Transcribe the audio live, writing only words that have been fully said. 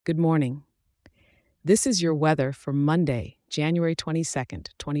Good morning. This is your weather for Monday, January 22nd,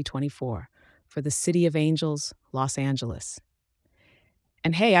 2024, for the City of Angels, Los Angeles.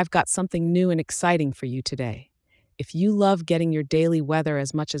 And hey, I've got something new and exciting for you today. If you love getting your daily weather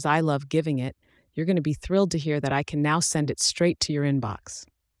as much as I love giving it, you're going to be thrilled to hear that I can now send it straight to your inbox.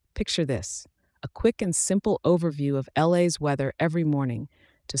 Picture this: a quick and simple overview of LA's weather every morning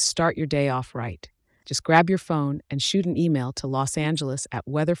to start your day off right. Just grab your phone and shoot an email to Los Angeles at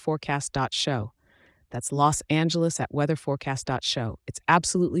weatherforecast.show. That's Los Angeles at weatherforecast.show. It's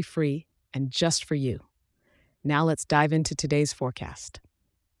absolutely free and just for you. Now let's dive into today's forecast.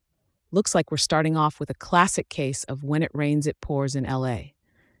 Looks like we're starting off with a classic case of when it rains, it pours in LA.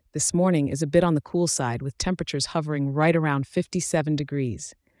 This morning is a bit on the cool side with temperatures hovering right around 57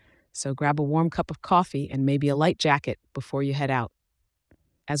 degrees. So grab a warm cup of coffee and maybe a light jacket before you head out.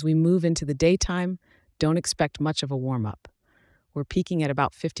 As we move into the daytime, don't expect much of a warm up. We're peaking at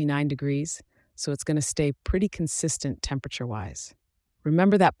about 59 degrees, so it's going to stay pretty consistent temperature-wise.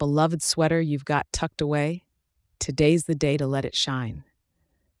 Remember that beloved sweater you've got tucked away? Today's the day to let it shine.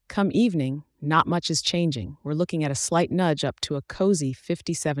 Come evening, not much is changing. We're looking at a slight nudge up to a cozy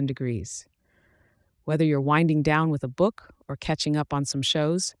 57 degrees. Whether you're winding down with a book or catching up on some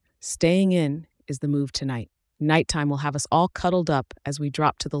shows, staying in is the move tonight. Nighttime will have us all cuddled up as we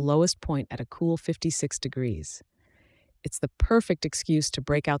drop to the lowest point at a cool 56 degrees. It's the perfect excuse to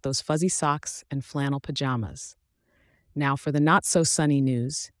break out those fuzzy socks and flannel pajamas. Now, for the not-so-sunny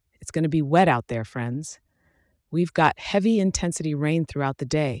news, it's going to be wet out there, friends. We've got heavy intensity rain throughout the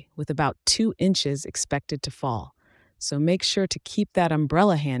day, with about 2 inches expected to fall. So make sure to keep that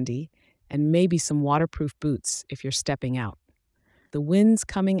umbrella handy and maybe some waterproof boots if you're stepping out. The wind's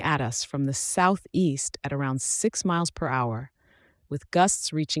coming at us from the southeast at around 6 miles per hour, with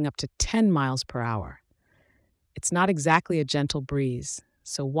gusts reaching up to 10 miles per hour. It's not exactly a gentle breeze,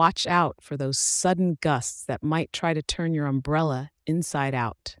 so watch out for those sudden gusts that might try to turn your umbrella inside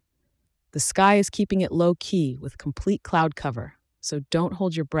out. The sky is keeping it low-key with complete cloud cover, so don't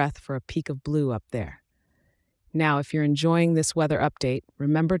hold your breath for a peak of blue up there. Now, if you're enjoying this weather update,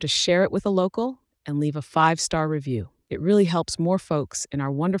 remember to share it with a local and leave a 5-star review. It really helps more folks in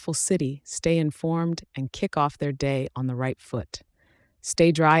our wonderful city stay informed and kick off their day on the right foot.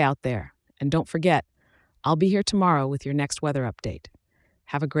 Stay dry out there, and don't forget, I'll be here tomorrow with your next weather update.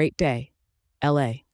 Have a great day, LA.